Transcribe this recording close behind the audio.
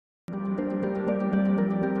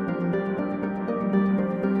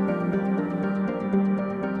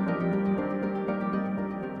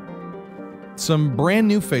some brand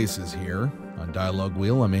new faces here on Dialogue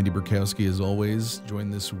Wheel. I'm Andy Burkowski, as always,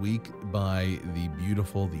 joined this week by the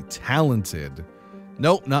beautiful, the talented,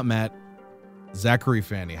 nope, not Matt, Zachary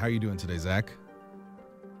Fanny. How are you doing today, Zach?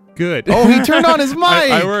 Good. Oh, he turned on his mic.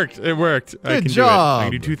 I worked. It worked. I Good can job. Do it. I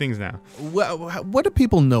can do two things now. What do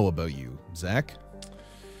people know about you, Zach?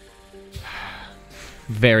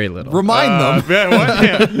 Very little. Remind them.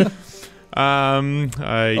 Yeah.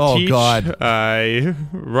 I teach. God. I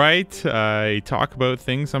write. I talk about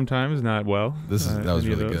things sometimes, not well. That was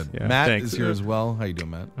really good. Yeah, Matt thanks. is here as well. How you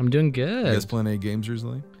doing, Matt? I'm doing You good. guys playing any games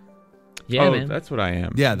recently? Yeah, oh, man. that's what I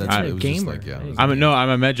am. Yeah, that's I'm it. a Was just gamer. like, yeah. Hey. I'm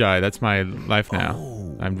a Magi. That's my life now.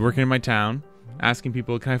 Oh. I'm working in my town, asking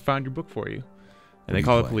people, "Can I find your book for you?" And they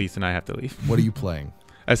call the police, and I have to leave. What are you playing?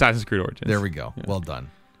 Assassin's Creed Origins. There we go. Yeah. Well done.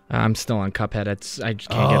 I'm still on Cuphead. I just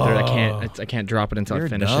can't get through it. I can't drop it until You're I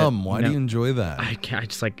finish dumb. it. Why do you enjoy that? I can't. I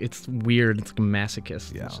just like it's weird. It's like a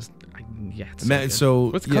masochist. Yeah. It's just, it's Matt, so so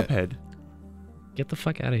What's yeah. Cuphead? get the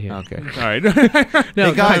fuck out of here. Okay. All right. No,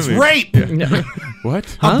 Hey guys, no, rape, No.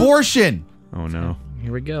 What? Huh? abortion, Oh no.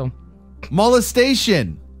 Here we go.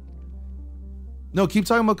 molestation. No, keep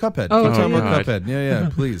talking about Cuphead. Oh, keep okay, talking yeah. about Cuphead. Yeah,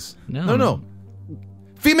 please. No, No.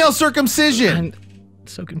 Female circumcision. I'm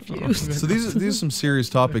so confused. So these are some serious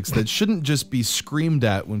topics that shouldn't just be screamed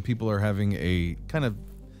at when people are having a kind of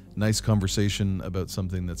nice conversation about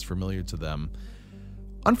something that's familiar to them.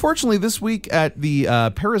 Unfortunately, this week at the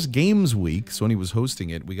Paris Games Week, Sony was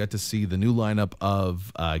hosting it, we got to see the new lineup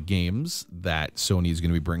of games that Sony is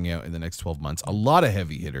going to be bringing out in the next 12 months. A lot of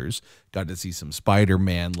heavy hitters. Got to see some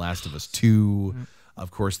Spiderman, Last of Us 2,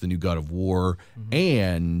 of course, the new God of War,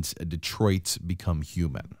 and Detroit Become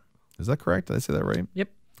Human. Is that correct? Did I say that right? Yep.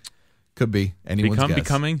 Could be. Anyone's guess.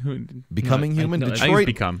 Becoming Human? no, I think it's Detroit,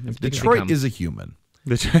 become. It's Detroit become. is a human.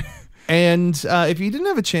 The And if you didn't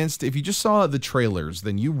have a chance to, if you just saw the trailers,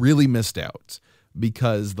 then you really missed out,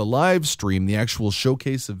 because the live stream, the actual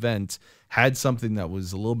showcase event, had something that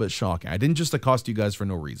was a little bit shocking. I didn't just accost you guys for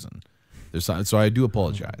no reason. So I do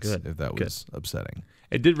apologize if that was upsetting.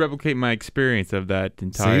 It did replicate my experience of that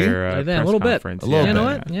entire Like that, a press little bit. conference. A little You bit. know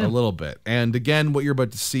what? Yeah. A little bit. And again, what you're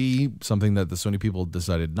about to see, something that the Sony people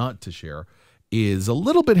decided not to share, is a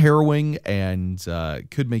little bit harrowing and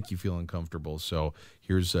could make you feel uncomfortable. So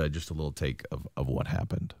here's just a little take of what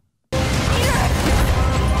happened.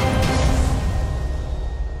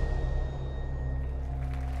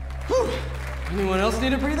 Anyone else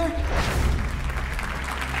need a breather?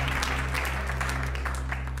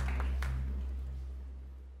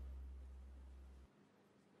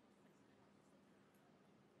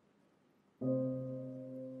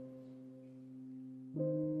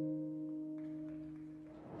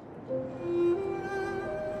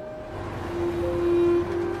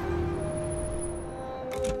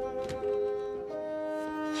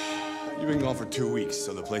 You've been gone for 2 weeks,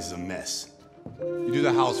 so the place is a mess. You do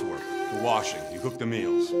the housework, the washing, you cook the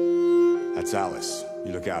meals. That's Alice.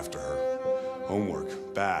 You look after her.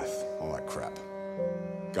 Homework, bath, all that crap.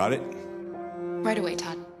 Got it? Right away,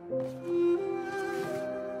 Todd.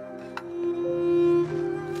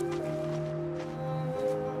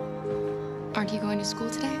 Aren't you going to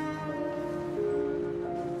school today?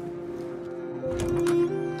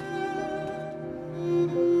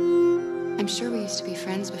 I'm sure we used to be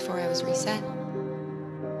friends before I was reset.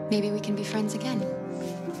 Maybe we can be friends again.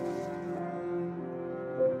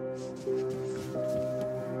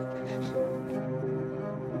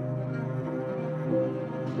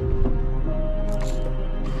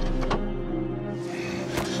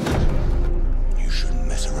 You shouldn't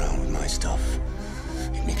mess around with my stuff.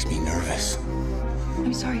 It makes me nervous.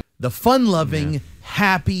 I'm sorry. The fun-loving,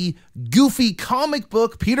 happy, goofy comic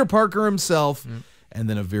book Peter Parker himself, and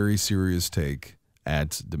then a very serious take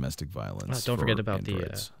at domestic violence. Don't for forget about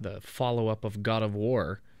androids. the follow-up of God of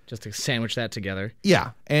War. Just to sandwich that together.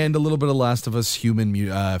 Yeah, and a little bit of Last of Us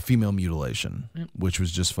female mutilation, which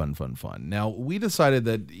was just fun. Now, we decided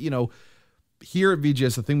that, here at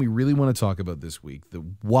VGS, the thing we really want to talk about this week,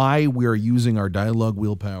 why we are using our dialogue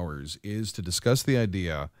wheel powers, is to discuss the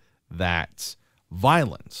idea that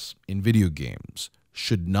violence in video games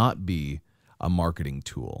should not be a marketing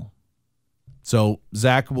tool. So,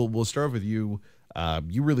 Zach, we'll start with you.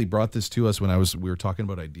 You really brought this to us when we were talking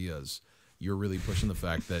about ideas. You're really pushing the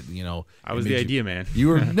fact that, I was the idea man.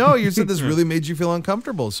 You said this really made you feel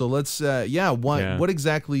uncomfortable. So let's, what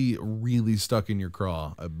exactly really stuck in your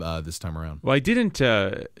craw this time around? Well, I didn't.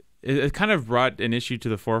 It kind of brought an issue to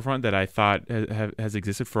the forefront that I thought has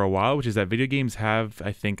existed for a while, which is that video games have,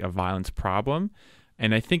 I think, a violence problem.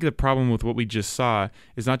 And I think the problem with what we just saw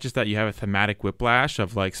is not just that you have a thematic whiplash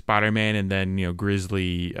of like Spider-Man and then,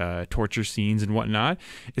 grisly torture scenes and whatnot.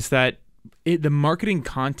 It's that the marketing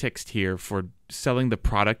context here for selling the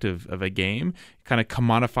product of a game kind of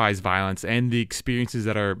commodifies violence and the experiences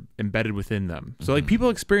that are embedded within them. So like people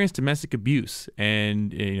experience domestic abuse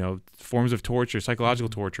and forms of torture, psychological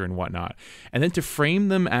torture and whatnot, and then to frame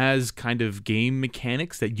them as kind of game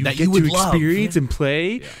mechanics that you get to experience and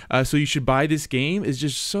play, so you should buy this game, is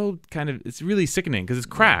just so it's really sickening because it's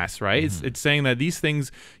crass, right? It's saying that these things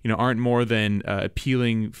aren't more than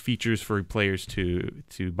appealing features for players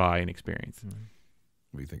to buy and experience.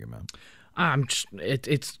 What do you think, man?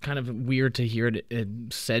 It's kind of weird to hear it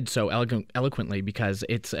said so eloquently because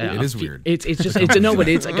it is weird.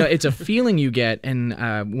 It's a feeling you get,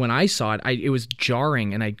 and when I saw it, it was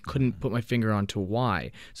jarring, and I couldn't put my finger onto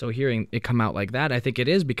why. So hearing it come out like that, I think it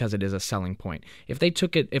is because it is a selling point.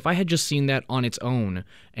 If I had just seen that on its own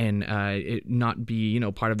and it not be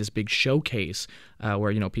part of this big showcase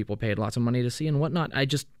where people paid lots of money to see and whatnot,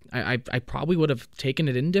 I probably would have taken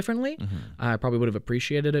it in differently. I probably would have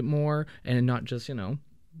appreciated it more and not just,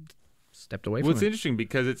 stepped away from it. Well, it's interesting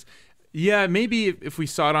because maybe if we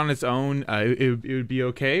saw it on its own, it would be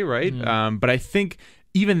okay, right? But I think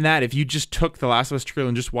even that, if you just took the Last of Us trailer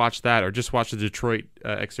and just watched that, or just watched the Detroit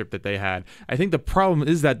excerpt that they had, I think the problem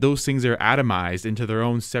is that those things are atomized into their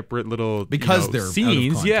own separate little they're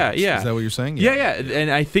scenes. Out of context. Is that what you're saying? Yeah.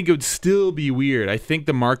 And I think it would still be weird. I think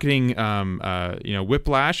the marketing,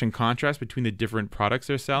 whiplash and contrast between the different products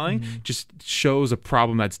they're selling just shows a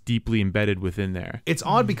problem that's deeply embedded within there. It's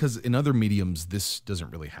odd because in other mediums, this doesn't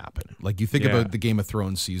really happen. Like you think about the Game of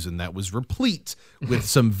Thrones season that was replete with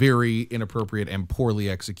some very inappropriate and poorly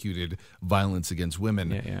executed violence against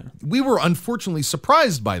women. We were unfortunately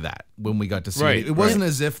surprised by that when we got to see it. It wasn't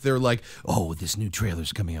as if they're like, oh, this new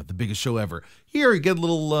trailer's coming out, the biggest show ever. Here, you get a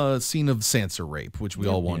little scene of Sansa rape, which we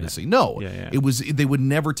all wanted to see. No, it was. They would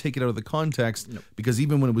never take it out of the context because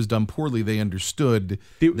even when it was done poorly, they understood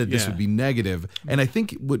that this would be negative. And I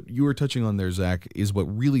think what you were touching on there, Zach, is what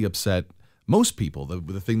really upset most people,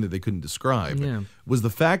 the thing that they couldn't describe, was the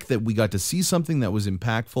fact that we got to see something that was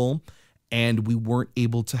impactful and we weren't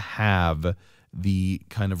able to have the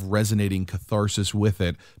kind of resonating catharsis with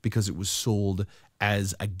it because it was sold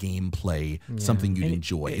as a gameplay, something you'd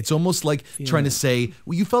enjoy. It's almost like trying to say,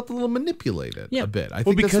 well, you felt a little manipulated a bit. I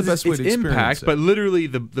think that's the best way to experience impact, it. but literally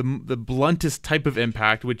the bluntest type of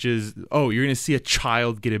impact, which is, you're going to see a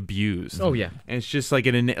child get abused. Oh, yeah. And it's just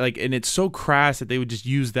and it's so crass that they would just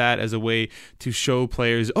use that as a way to show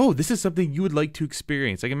players, this is something you would like to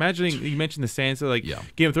experience. Like imagining, you mentioned the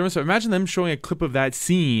Sansa, Game of Thrones, so imagine them showing a clip of that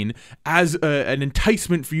scene as an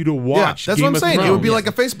enticement for you to watch. That's Game what I'm saying. Thrones. It would be like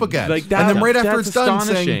a Facebook ad. Like that, and then right after it's done,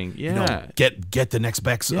 astonishing. saying, get the next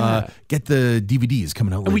Bex, get the DVDs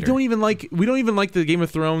coming out later. And we don't even like the Game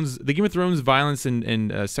of Thrones. The Game of Thrones violence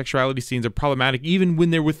and sexuality scenes are problematic even when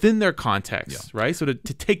they're within their context, right? So to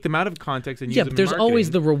take them out of context and use them in there's marketing,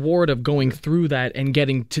 always the reward of going through that and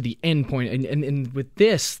getting to the end point. And with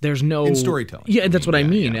this, there's no in storytelling. Yeah, that's what I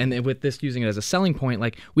mean. And with this, using it as a selling point,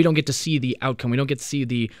 like we don't get to see the outcome. We don't get to see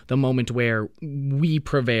the moment where we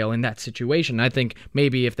prevail in that situation. I think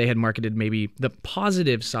maybe if they had marketed maybe the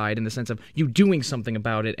positive side in the sense of you doing something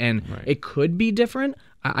about it, and it could be different.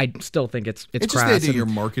 I still think it's just crass. the idea you're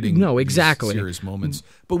marketing. No, exactly. Serious moments,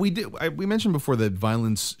 but we mentioned before that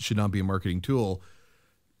violence should not be a marketing tool.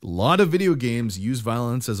 A lot of video games use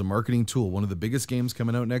violence as a marketing tool. One of the biggest games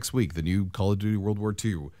coming out next week, the new Call of Duty World War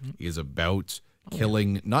II, is about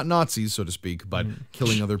killing, not Nazis, so to speak, but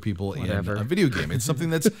killing other people in a video game. It's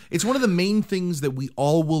something it's one of the main things that we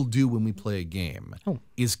all will do when we play a game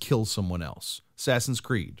is kill someone else. Assassin's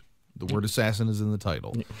Creed. The word assassin is in the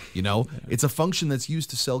title. It's a function that's used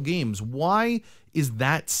to sell games. Why is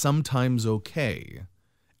that sometimes okay?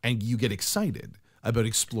 And you get excited about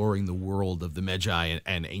exploring the world of the Magi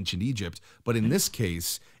and ancient Egypt. But in this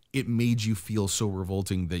case, it made you feel so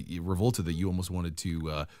revolted that you almost wanted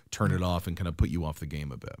to turn it off and kind of put you off the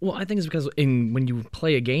game a bit. Well, I think it's because when you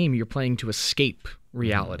play a game, you're playing to escape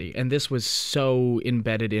reality, and this was so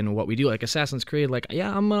embedded in what we do. Like Assassin's Creed,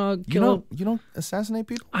 I'm gonna kill. You don't assassinate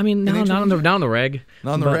people. I mean, not on the reg.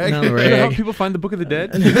 Not on the reg. Not on the reg. How people find the Book of the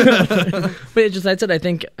Dead. But that's it. I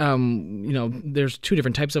think there's two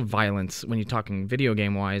different types of violence when you're talking video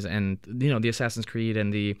game wise, and the Assassin's Creed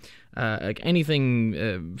and the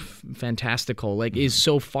anything fantastical is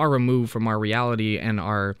so far removed from our reality and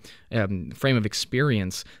our frame of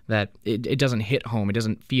experience that it doesn't hit home. It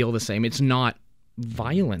doesn't feel the same. It's not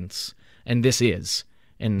violence, and this is.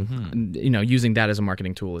 and using that as a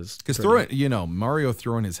marketing tool is because Mario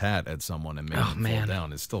throwing his hat at someone and making him fall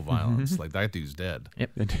down is still violence. Like that dude's dead.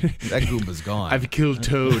 Yep. That Goomba's gone. I've killed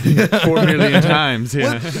Toad 4 million times.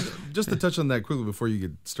 Yeah. Just to touch on that quickly before you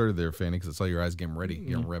get started there, Fanny, because I saw your eyes getting ready,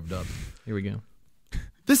 getting revved up. Here we go.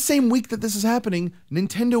 This same week that this is happening,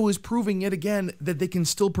 Nintendo is proving yet again that they can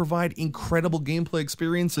still provide incredible gameplay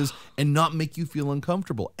experiences and not make you feel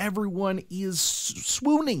uncomfortable. Everyone is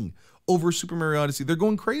swooning over Super Mario Odyssey. They're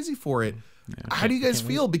going crazy for it. How do you guys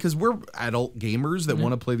feel? Because we're adult gamers that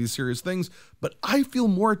want to play these serious things, but I feel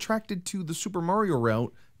more attracted to the Super Mario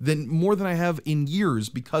route more than I have in years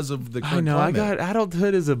because of the current climate.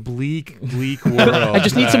 Adulthood is a bleak world. I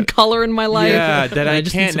just need some color in my life. Yeah, that I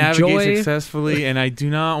just can't need some navigate joy. successfully, and I do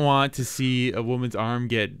not want to see a woman's arm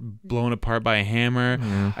get blown apart by a hammer.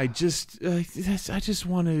 I just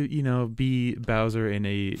want to, be Bowser in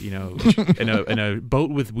a, in a boat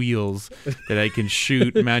with wheels that I can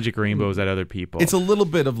shoot magic rainbows at other people. It's a little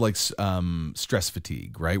bit of like stress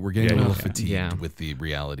fatigue, right? We're getting a little fatigued with the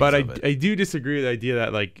realities of it. I do disagree with the idea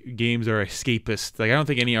that like games are escapist. Like I don't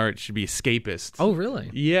think any art should be escapist. Oh, really?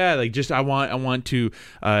 Yeah, like just I want to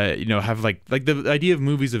have like the idea of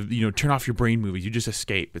movies of turn off your brain movies. You just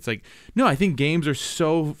escape. It's like no, I think games are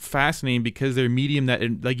so fascinating because they're a medium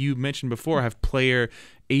that, like you mentioned before, have player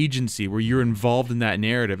agency where you're involved in that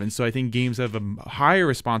narrative. And so I think games have a higher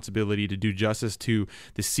responsibility to do justice to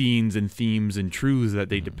the scenes and themes and truths that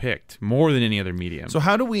they depict more than any other medium. So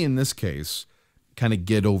how do we in this case kind of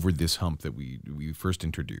get over this hump that we first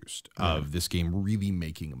introduced of this game really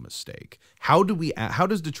making a mistake? How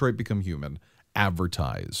does Detroit Become Human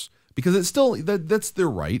advertise? Because it's still that's their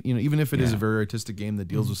right, even if it is a very artistic game that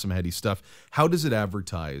deals with some heady stuff. How does it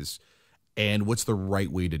advertise, and what's the right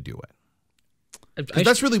way to do it?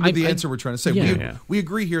 That's really the answer we're trying to say. We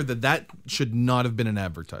agree here that should not have been an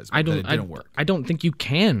advertisement. It didn't work. I don't think you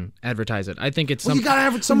can advertise it. I think it's you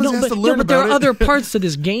gotta someone has to learn but about there are it. other parts to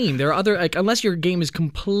this game. There are other unless your game is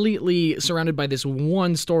completely surrounded by this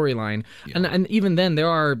one storyline, and even then there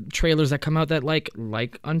are trailers that come out that like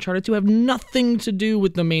Uncharted 2 have nothing to do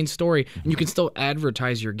with the main story, and you can still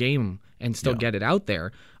advertise your game and still get it out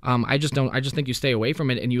there. I just think you stay away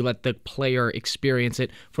from it and you let the player experience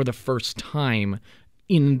it for the first time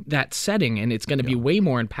in that setting, and it's going to be way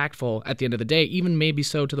more impactful at the end of the day, even maybe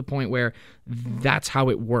so to the point where that's how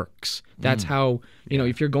it works. That's how,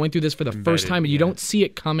 if you're going through this for the first time and you don't see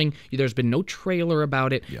it coming, there's been no trailer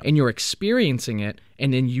about it, and you're experiencing it,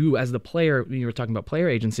 and then you as the player, you were talking about player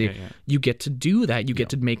agency, you get to do that. You get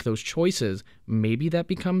to make those choices. Maybe that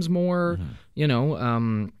becomes more,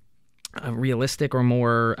 realistic or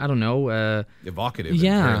more, I don't know, evocative. At the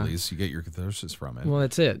very least, you get your catharsis from it. Well,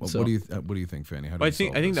 that's it. What do you think, Fanny? How do I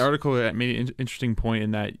think the article made an interesting point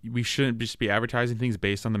in that we shouldn't just be advertising things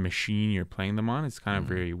based on the machine you're playing them on. It's kind of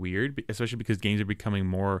very weird, especially because games are becoming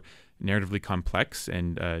more narratively complex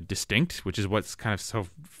and distinct, which is what's kind of so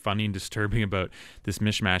funny and disturbing about this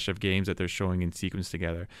mishmash of games that they're showing in sequence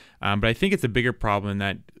together. But I think it's a bigger problem in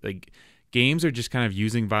that games are just kind of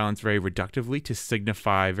using violence very reductively to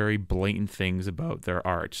signify very blatant things about their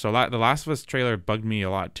art. So The Last of Us trailer bugged me a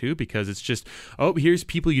lot too, because it's just, here's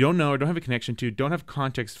people you don't know or don't have a connection to, don't have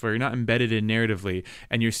context for, you're not embedded in narratively,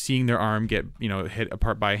 and you're seeing their arm get hit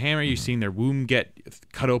apart by a hammer, you're seeing their womb get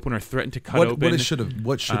cut open or threatened to cut open.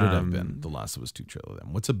 What should it have been, The Last of Us 2 trailer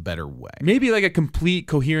then? What's a better way? Maybe like a complete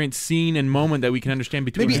coherent scene and moment that we can understand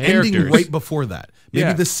between the characters. Ending right before that.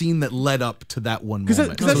 Maybe the scene that led up to that one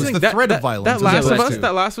moment. Because it's the threat of violence.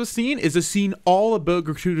 That Last of Us scene is a scene all about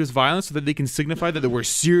gratuitous violence, so that they can signify that we're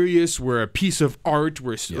serious, we're a piece of art,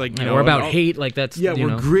 we're we're about hate, like that's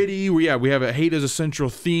we're gritty. We have a hate as a central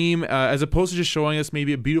theme, as opposed to just showing us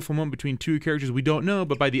maybe a beautiful moment between two characters we don't know,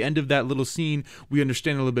 but by the end of that little scene, we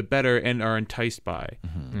understand a little bit better and are enticed by,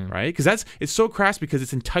 right? Because it's so crass because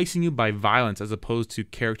it's enticing you by violence as opposed to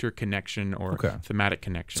character connection or thematic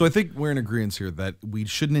connection. So I think we're in agreement here that we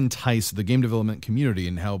shouldn't entice the game development community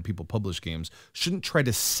and how people publish games shouldn't try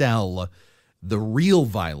to sell the real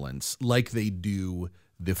violence like they do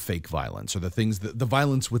the fake violence or the things that the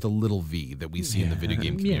violence with a little v that we see in the video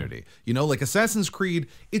game community. Like Assassin's Creed,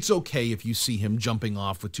 it's okay if you see him jumping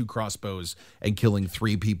off with 2 crossbows and killing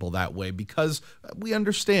 3 people that way because we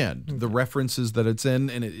understand the references that it's in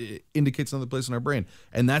and it indicates another place in our brain,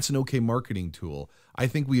 and that's an okay marketing tool. I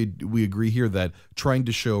think we agree here that trying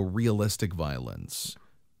to show realistic violence,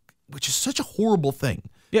 which is such a horrible thing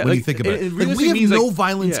Yeah, when you think about it. Like, we have no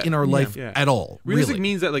violence in our life at all. Realistic really.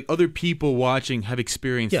 means that like other people watching have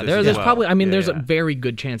experienced this. There's as well. probably, I mean, there's a very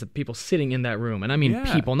good chance that people sitting in that room, and I mean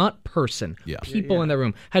people, not person, people in that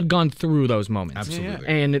room had gone through those moments. Absolutely.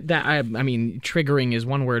 And that, I mean, triggering is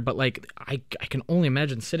one word, but like I can only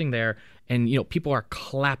imagine sitting there and, you know, people are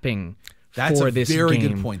clapping. That's for a this very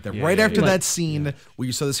game. good point. That right after that scene where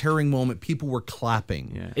you saw this herring moment, people were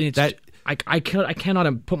clapping. And it's I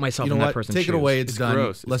cannot put myself in that person's shoes. Take it away. It's done.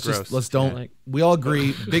 Gross. Let's don't. We all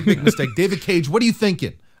agree. Big mistake. David Cage, what are you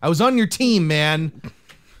thinking? I was on your team, man.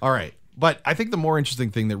 All right. But I think the more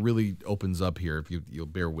interesting thing that really opens up here, if you'll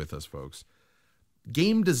bear with us, folks,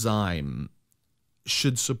 game design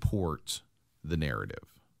should support the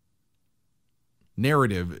narrative.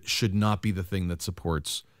 Narrative should not be the thing that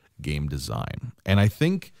supports game design. And I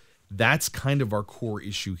think that's kind of our core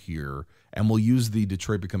issue here. And we'll use the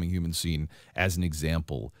Detroit Becoming Human scene as an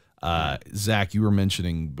example. Zach, you were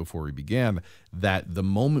mentioning before we began that the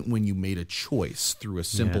moment when you made a choice through a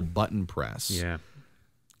simple button press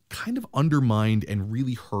kind of undermined and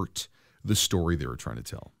really hurt the story they were trying to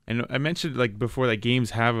tell. And I mentioned like before that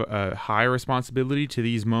games have a higher responsibility to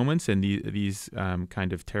these moments and these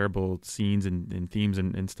kind of terrible scenes and themes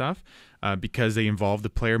and stuff because they involve the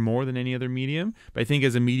player more than any other medium. But I think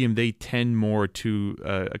as a medium, they tend more to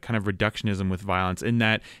a kind of reductionism with violence in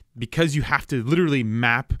that because you have to literally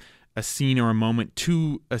map a scene or a moment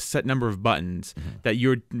to a set number of buttons that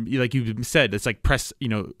you're like you said, it's like press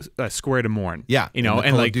square to mourn.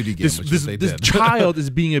 And like Duty game, this child is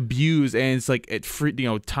being abused and it's like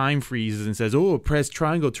time freezes and says, oh, press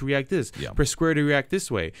triangle to react this, press square to react this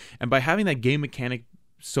way. And by having that game mechanic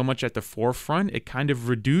so much at the forefront, it kind of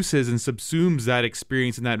reduces and subsumes that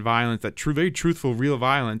experience and that violence, that very truthful, real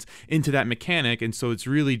violence into that mechanic. And so it's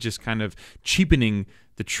really just kind of cheapening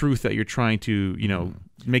the truth that you're trying to,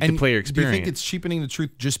 make the player experience. Do you think it's cheapening the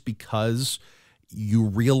truth just because you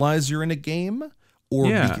realize you're in a game? Or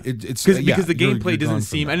because the gameplay doesn't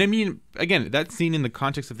seem, and I mean, again, that scene in the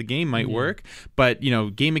context of the game might work, but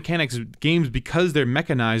game mechanics, games because they're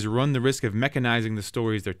mechanized run the risk of mechanizing the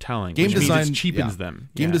stories they're telling. Game design means it cheapens them.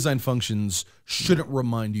 Game design functions shouldn't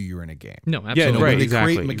remind you're in a game. No, absolutely. When they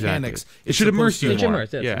create mechanics, it should immerse you more.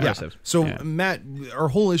 So Matt, our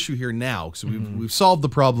whole issue here now, so we've solved the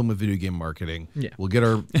problem with video game marketing. We'll get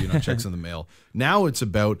our checks in the mail. Now it's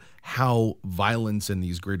about how violence and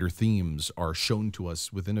these greater themes are shown to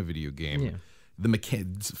us within a video game.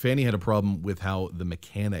 Fanny had a problem with how the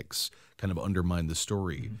mechanics kind of undermine the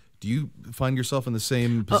story. Do you find yourself in the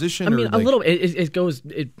same position? I mean, a little. It goes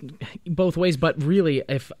both ways, but really,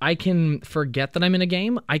 if I can forget that I'm in a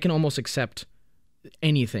game, I can almost accept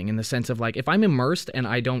anything in the sense of like if I'm immersed and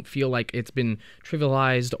I don't feel like it's been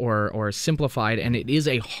trivialized or simplified and it is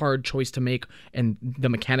a hard choice to make and the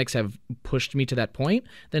mechanics have pushed me to that point,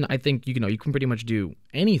 then I think you can pretty much do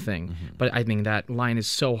anything. But I think that line is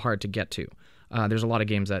so hard to get to. There's a lot of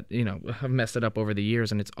games that have messed it up over the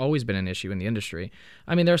years, and it's always been an issue in the industry.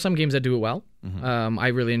 I mean, there are some games that do it well. I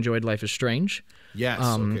really enjoyed Life is Strange. Yes.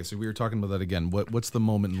 Okay. So we were talking about that again. What's the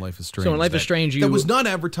moment in Life is Strange? So in Life is Strange, that was not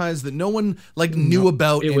advertised, that no one knew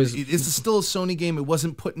about. It's still a Sony game. It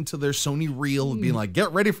wasn't put into their Sony reel being like,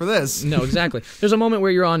 get ready for this. No, exactly. There's a moment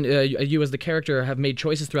where you're on. You as the character have made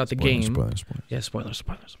choices throughout the game. Spoilers. Yeah, spoilers.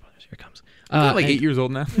 Here it comes. Like 8 years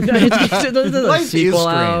old now. Life sequel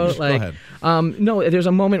out. Go ahead. No, there's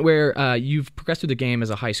a moment where you've progressed through the game as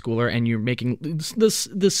a high schooler and you're making the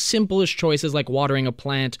simplest choices like watering a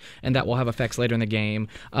plant, and that will have effects later in the game.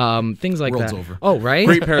 Things like World's that. Over. Oh, right.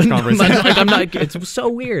 Great Paris conference. It's so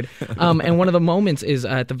weird. And one of the moments is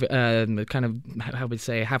at the kind of, I would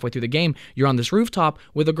say, halfway through the game, you're on this rooftop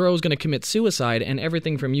where the girl is going to commit suicide, and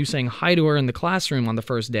everything from you saying hi to her in the classroom on the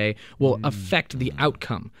first day will affect the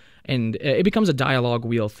outcome. And it becomes a dialogue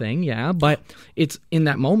wheel thing, but it's in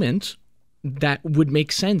that moment that would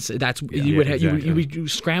make sense. That's you would be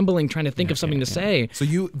scrambling trying to think of something to say. So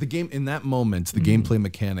the game in that moment, the gameplay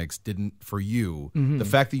mechanics didn't, for you, the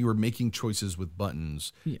fact that you were making choices with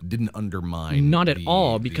buttons didn't undermine not at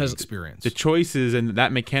all, because the experience. The choices and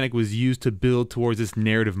that mechanic was used to build towards this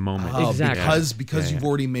narrative moment. Exactly. Because you've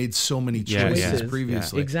already made so many choices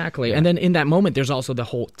previously. Exactly. And then in that moment, there's also the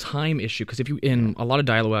whole time issue, because if you in a lot of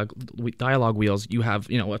dialogue wheels, you have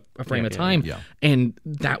a frame of time, and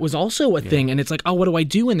that was also a thing. And it's like, oh, what do I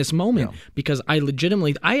do in this moment? Because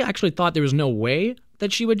I actually thought there was no way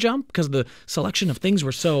that she would jump because the selection of things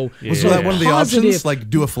were so Was that one of the options, like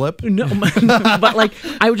do a flip? No, but like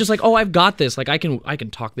I was just like, oh, I've got this. Like I can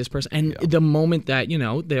talk this person. And the moment that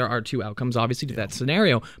there are two outcomes obviously to that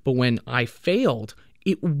scenario, but when I failed,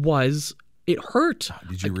 it was It hurt.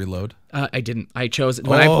 Did you reload? I didn't. I chose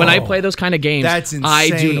when I play those kind of games. That's insane. I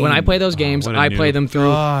do. When I play those games, what a I play noob. them through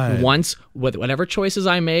God. once with whatever choices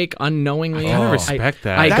I make unnowingly. I kinda respect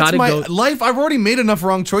that. I That's gotta my go. life. I've already made enough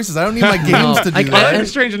wrong choices. I don't need my games to do that. That's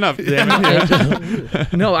strange enough. Damn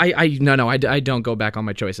it. No, I don't go back on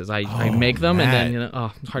my choices. I make them and then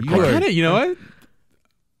hardcore. You know what?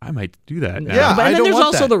 I might do that now. Yeah. But I then don't there's want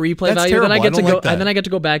also that. the replay That's value that I terrible. get to don't go, like that. and then I get to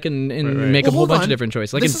go back and make a Well, whole hold bunch on. of different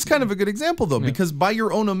choices. Like This is kind of a good example, though, because by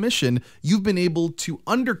your own omission, you've been able to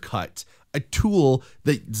undercut a tool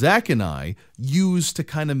that Zach and I use to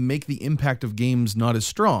kind of make the impact of games not as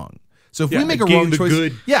strong. So if we make a gain wrong the choice,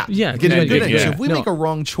 good. Yeah, get the good yeah. So if we No. make a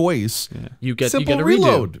wrong choice, you get simple a redo.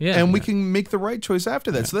 reload, Yeah. and we can make the right choice after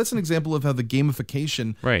that. So that's an example of how the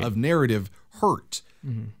gamification Right. of narrative hurt.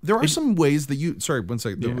 There are some ways that you. Sorry, one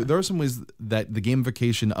second. There are some ways that the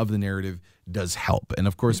gamification of the narrative does help, and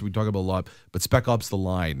of course we talk about a lot. But Spec Ops: The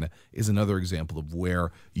Line is another example of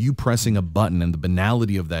where you pressing a button and the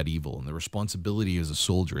banality of that evil and the responsibility as a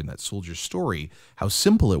soldier and that soldier's story, how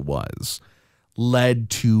simple it was, led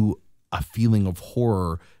to a feeling of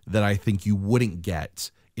horror that I think you wouldn't get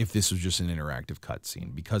if this was just an interactive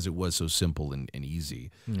cutscene because it was so simple and easy.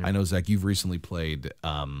 I know, Zach, you've recently played,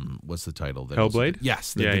 what's the title? Hellblade?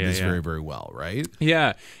 Yes, they did this very, very well, right?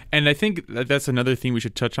 Yeah, and I think that's another thing we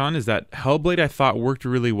should touch on is that Hellblade I thought worked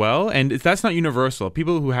really well, and that's not universal.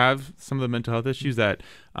 People who have some of the mental health issues that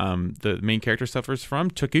the main character suffers from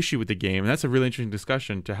took issue with the game, and that's a really interesting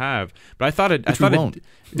discussion to have. But I thought it, Which we won't.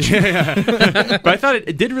 But I thought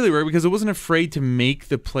it did really work because it wasn't afraid to make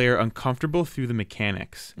the player uncomfortable through the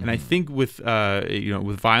mechanics. And I think with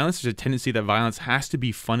with violence, there's a tendency that violence has to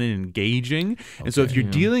be fun and engaging. And so if you're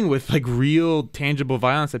dealing with like real tangible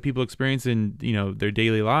violence that people experience in their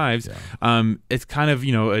daily lives, it's kind of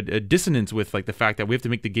a dissonance with like the fact that we have to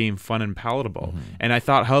make the game fun and palatable. And I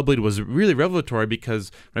thought Hellblade was really revelatory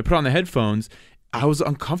because when I put on the headphones, I was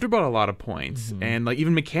uncomfortable at a lot of points, and like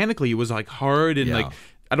even mechanically, it was like hard and like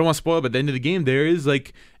I don't want to spoil it, but at the end of the game, there is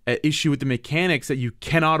like an issue with the mechanics that you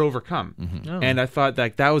cannot overcome. And I thought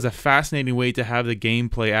that was a fascinating way to have the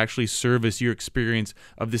gameplay actually service your experience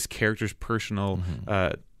of this character's personal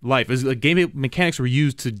life. As like game mechanics were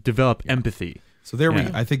used to develop empathy. So there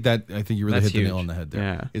I think you really That's hit the nail huge. on the head there.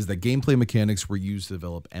 Yeah. Is that gameplay mechanics were used to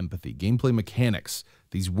develop empathy. Gameplay mechanics,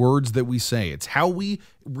 these words that we say, it's how we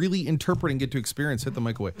really interpret and get to experience. Hit the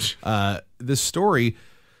mic away. This story,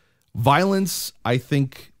 violence, I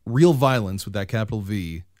think real violence with that capital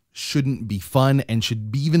V shouldn't be fun and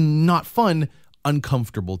should be even not fun,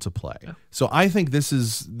 uncomfortable to play. So I think this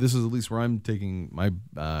is at least where I'm taking my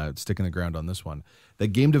stick in the ground on this one. That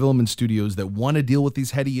game development studios that want to deal with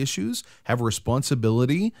these heady issues have a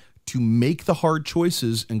responsibility to make the hard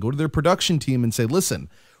choices and go to their production team and say, listen,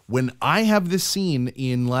 when I have this scene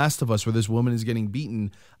in Last of Us where this woman is getting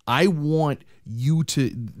beaten, I want you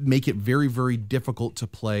to make it very, very difficult to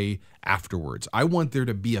play afterwards. I want there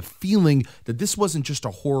to be a feeling that this wasn't just a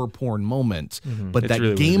horror porn moment, but It's that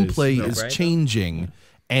really what it is. gameplay is changing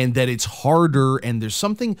and that it's harder and there's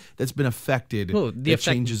something that's been affected that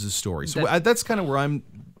changes the story. So that's kind of where I'm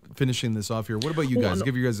finishing this off here. What about you guys?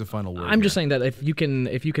 Give you guys a final word. I'm just saying that if you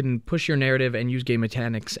can push your narrative and use game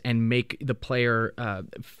mechanics and make the player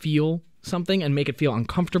feel something and make it feel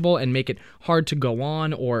uncomfortable and make it hard to go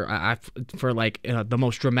on, or for like the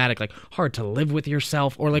most dramatic, like hard to live with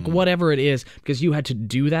yourself, or like whatever it is, because you had to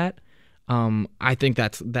do that. I think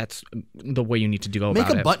that's the way you need to go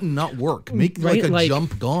about it. Make a button not work. Make like a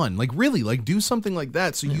jump gone. Like really, like do something like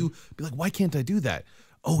that. So you be like, why can't I do that?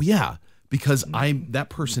 Oh yeah, because that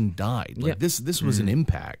person died. Like this was an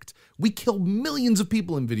impact. We kill millions of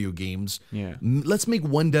people in video games. Yeah. Let's make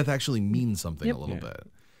one death actually mean something a little bit.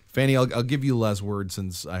 Fanny, I'll give you the last word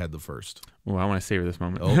since I had the first. Well, I want to savor this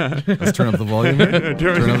moment. Oh, let's turn up the volume.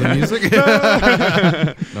 Turn up the music.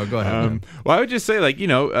 No, go ahead. Well, I would just say,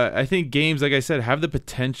 I think games, like I said, have the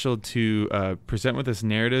potential to present with us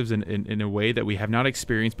narratives in a way that we have not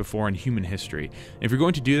experienced before in human history. And if you're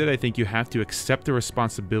going to do that, I think you have to accept the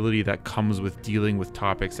responsibility that comes with dealing with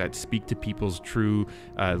topics that speak to people's true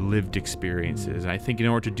lived experiences. And I think in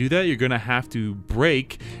order to do that, you're going to have to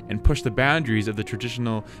break and push the boundaries of the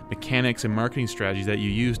traditional mechanics and marketing strategies that you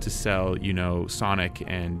use to sell, Sonic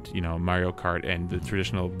and, Mario Kart and the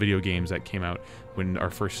traditional video games that came out when our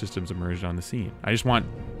first systems emerged on the scene. I just want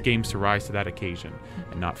games to rise to that occasion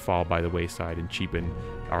and not fall by the wayside and cheapen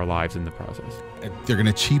our lives in the process. They're going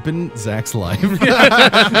to cheapen Zach's life.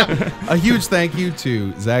 A huge thank you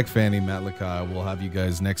to Zach, Fanny, Matt Lakai. We'll have you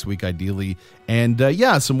guys next week, ideally. And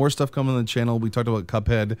some more stuff coming on the channel. We talked about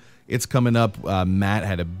Cuphead. It's coming up. Matt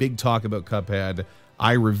had a big talk about Cuphead.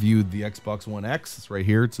 I reviewed the Xbox One X. It's right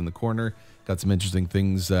here. It's in the corner. got some interesting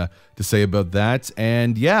things to say about that.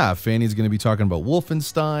 And yeah, Fanny's going to be talking about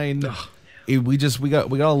Wolfenstein. We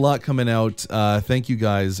got a lot coming out. Thank you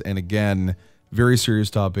guys, and again, very serious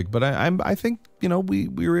topic, but I think we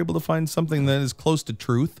were able to find something that is close to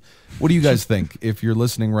truth. What do you guys think? If you're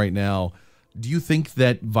listening right now, do you think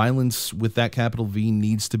that violence with that capital V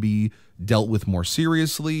needs to be dealt with more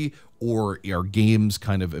seriously, or are games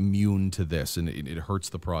kind of immune to this and it hurts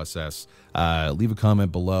the process? Leave a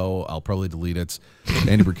comment below. I'll probably delete it.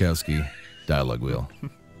 Andy Burkowski, Dialogue Wheel.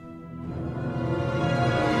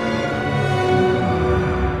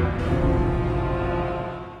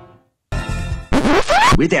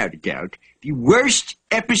 Without a doubt, the worst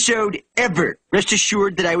episode ever. Rest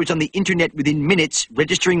assured that I was on the internet within minutes,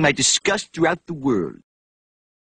 registering my disgust throughout the world.